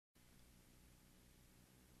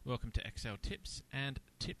Welcome to Excel Tips and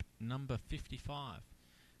tip number 55.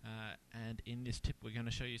 And in this tip we're going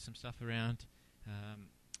to show you some stuff around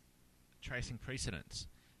tracing precedents.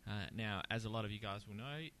 Now, as a lot of you guys will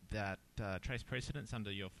know, that trace precedents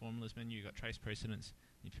under your formulas menu, you've got trace precedents.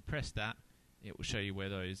 If you press that, it will show you where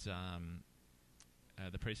those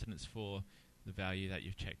the precedents for the value that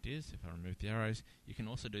you've checked is. If I remove the arrows, you can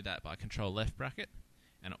also do that by Control left bracket,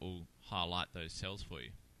 and it will highlight those cells for you.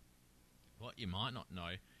 What you might not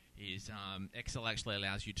know is Excel actually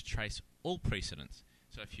allows you to trace all precedents.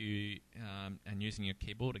 So if you, and using your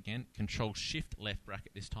keyboard again, Control Shift left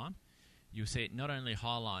bracket this time, you'll see it not only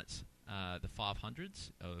highlights the 500s,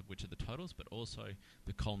 which are the totals, but also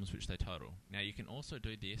the columns which they total. Now you can also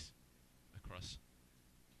do this across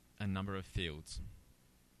a number of fields.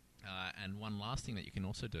 And one last thing that you can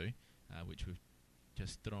also do, which we've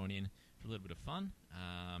just thrown in for a little bit of fun,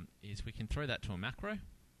 is we can throw that to a macro.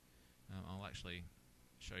 I'll actually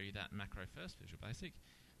show you that macro first, Visual Basic.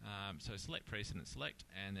 So select precedent, select,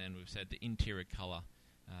 and then we've set the interior color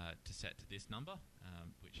to set to this number,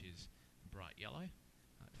 which is bright yellow.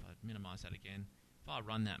 If I minimize that again, if I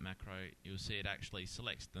run that macro, you'll see it actually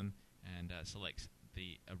selects them and selects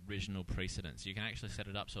the original precedents. You can actually set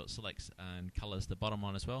it up so it selects and colors the bottom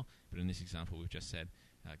one as well, but in this example we've just said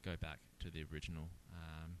go back to the original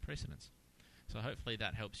precedents. So hopefully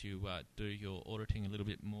that helps you do your auditing a little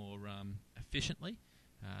bit more efficiently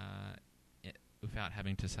without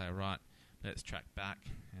having to say, right, let's track back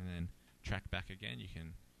and then track back again. You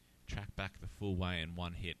can track back the full way in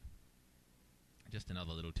one hit. Just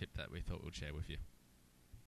another little tip that we thought we'd share with you.